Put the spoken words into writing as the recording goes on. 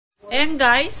Ayan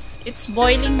guys, it's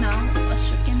boiling now. As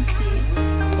you can see,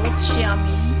 looks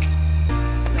yummy.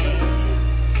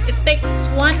 It takes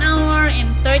 1 hour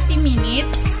and 30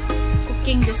 minutes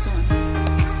cooking this one.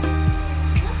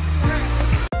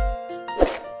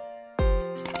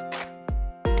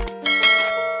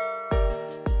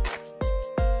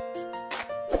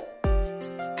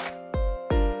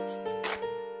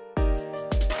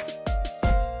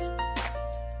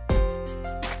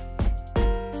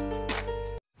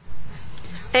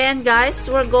 And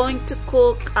guys, we're going to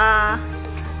cook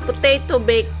potato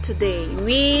bake today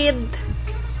with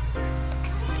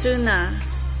tuna.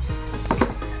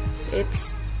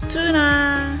 It's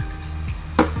tuna.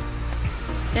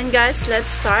 And guys,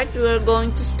 let's start. We're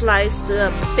going to slice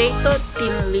the potato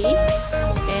thinly,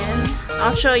 and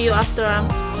I'll show you after I'm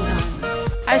done.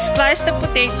 I sliced the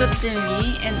potato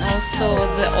thinly and also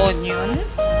the onion.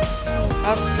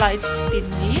 I'll slice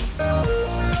thinly.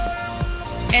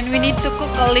 And we need to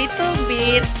cook a little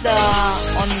bit the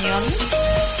onion.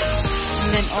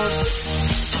 And then also...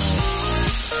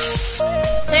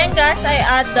 So yan guys, I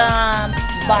add the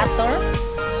butter.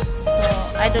 So,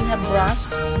 I don't have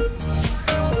brush.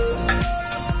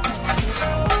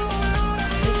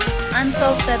 This is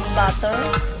unsalted butter.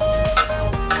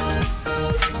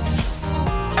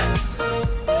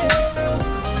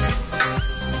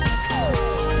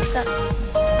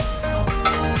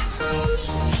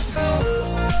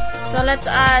 So let's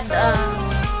add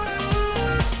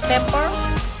pepper.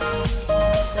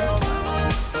 This one.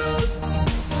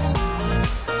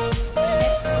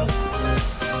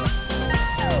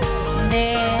 And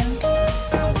then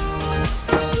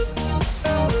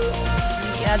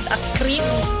we add a cream.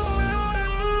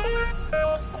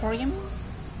 Cream.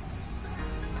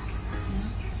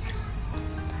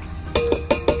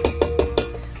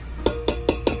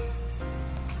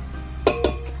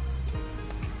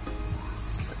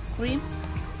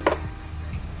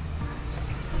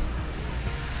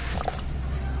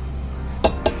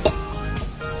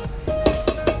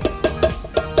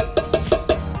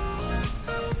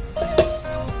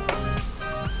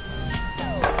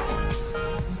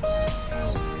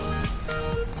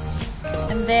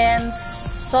 And then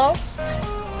salt.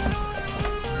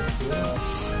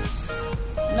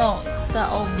 No, it's the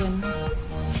oven.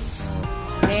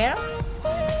 There.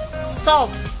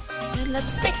 Salt. And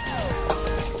let's mix.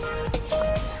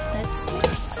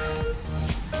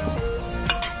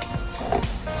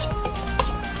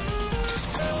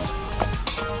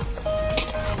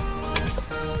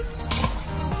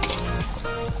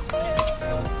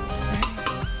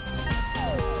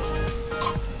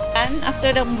 And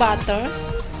after the butter,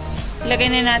 ilagay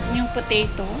na natin yung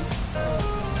potato.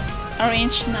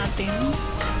 Arrange natin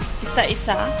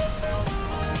isa-isa.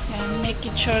 And make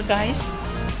it sure guys,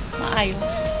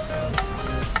 maayos.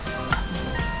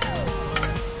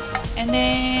 And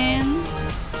then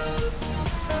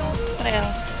what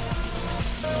else?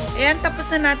 Ayan, tapos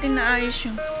na natin naayos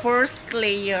yung first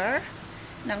layer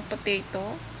ng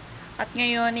potato. At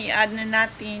ngayon, i-add na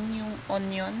natin yung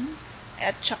onion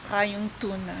at saka yung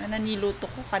tuna na niluto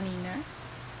ko kanina.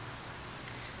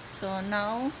 So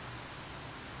now,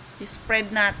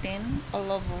 i-spread natin all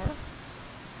over.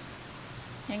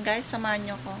 Yan guys, samahan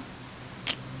nyo ko.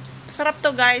 Masarap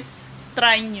to guys.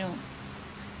 Try nyo.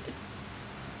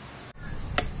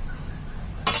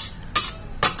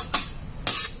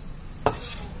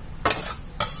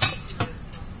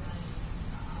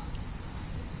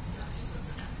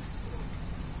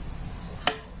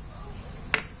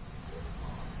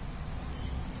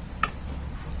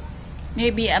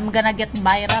 Maybe I'm gonna get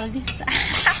viral this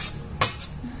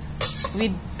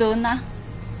with tuna.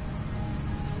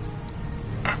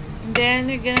 And then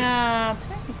we're gonna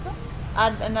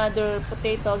add another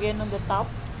potato again on the top.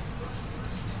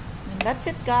 And that's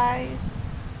it guys.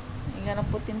 I'm gonna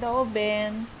put in the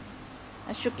oven.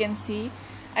 As you can see,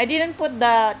 I didn't put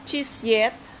the cheese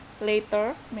yet.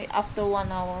 Later, after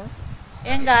 1 hour.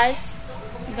 And guys,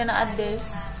 I'm gonna add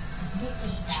this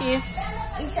cheese.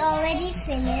 It's already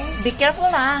finished. Be careful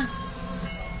ah.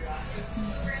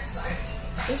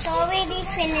 It's already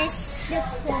finished the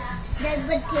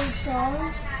potato.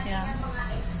 Yeah.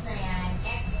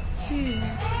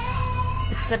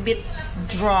 It's a bit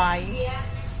dry.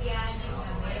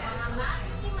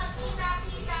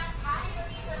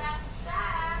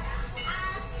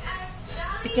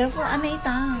 Be careful,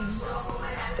 Anita.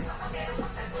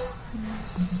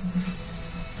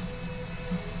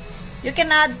 You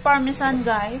can add Parmesan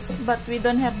guys, but we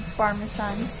don't have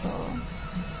Parmesan, so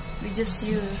we just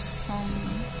use some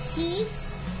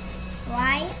cheese.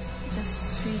 Why?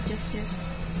 We just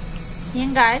use.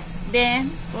 Yan guys,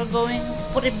 then we're going to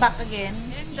put it back again.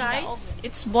 Yan Guys,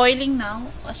 it's boiling now.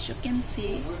 As you can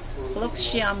see,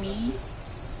 looks yummy.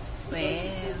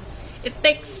 Well, it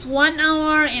takes 1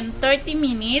 hour and 30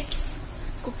 minutes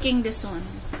cooking this one.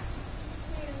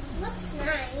 Looks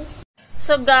nice.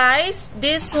 So guys,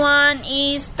 this one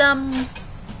is the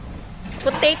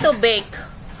potato bake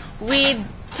with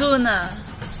tuna.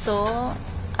 So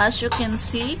as you can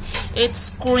see, it's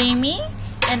creamy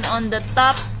and on the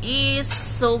top is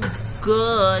so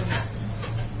good.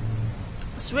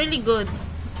 It's really good.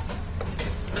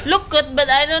 Look good, but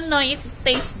I don't know if it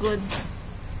tastes good.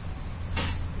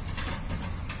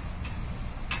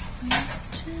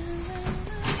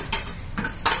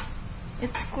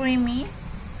 It's creamy.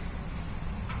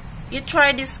 You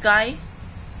try this, guy.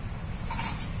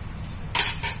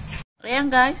 Ayan,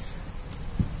 guys.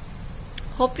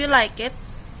 Hope you like it.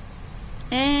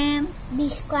 And Be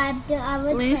subscribed to our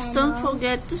please channel. don't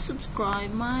forget to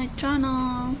subscribe my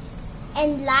channel.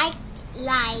 And like,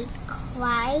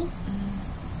 why?